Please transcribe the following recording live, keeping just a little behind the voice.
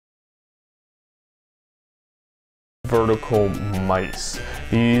vertical mice.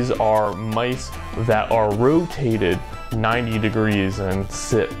 These are mice that are rotated 90 degrees and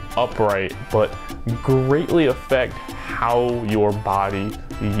sit upright, but greatly affect how your body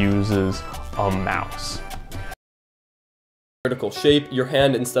uses a mouse. Vertical shape, your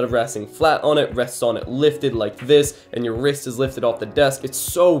hand, instead of resting flat on it, rests on it lifted like this, and your wrist is lifted off the desk. It's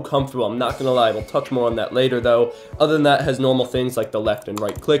so comfortable, I'm not gonna lie. We'll touch more on that later though. Other than that, it has normal things like the left and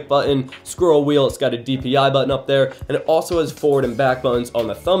right click button, scroll wheel, it's got a DPI button up there, and it also has forward and back buttons on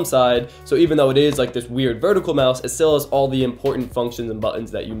the thumb side. So even though it is like this weird vertical mouse, it still has all the important functions and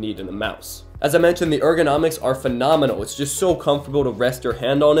buttons that you need in a mouse. As I mentioned, the ergonomics are phenomenal. It's just so comfortable to rest your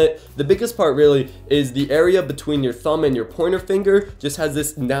hand on it. The biggest part really is the area between your thumb and your pointer finger just has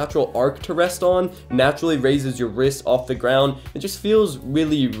this natural arc to rest on, naturally raises your wrist off the ground. It just feels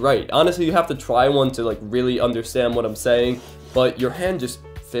really right. Honestly, you have to try one to like really understand what I'm saying, but your hand just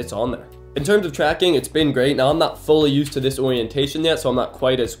fits on there. In terms of tracking, it's been great. Now, I'm not fully used to this orientation yet, so I'm not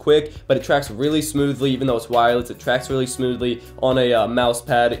quite as quick, but it tracks really smoothly. Even though it's wireless, it tracks really smoothly on a mouse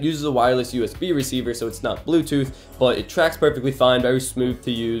pad. It uses a wireless USB receiver, so it's not Bluetooth, but it tracks perfectly fine, very smooth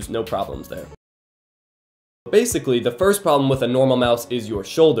to use, no problems there. Basically, the first problem with a normal mouse is your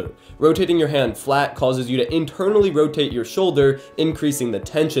shoulder. Rotating your hand flat causes you to internally rotate your shoulder, increasing the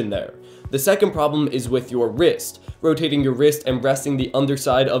tension there. The second problem is with your wrist. Rotating your wrist and resting the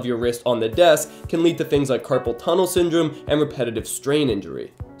underside of your wrist on the desk can lead to things like carpal tunnel syndrome and repetitive strain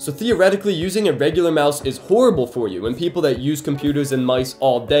injury. So theoretically, using a regular mouse is horrible for you, and people that use computers and mice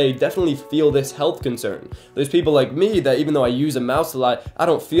all day definitely feel this health concern. There's people like me that even though I use a mouse a lot, I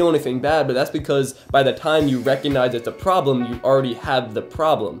don't feel anything bad, but that's because by the time you recognize it's a problem, you already have the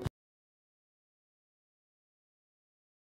problem.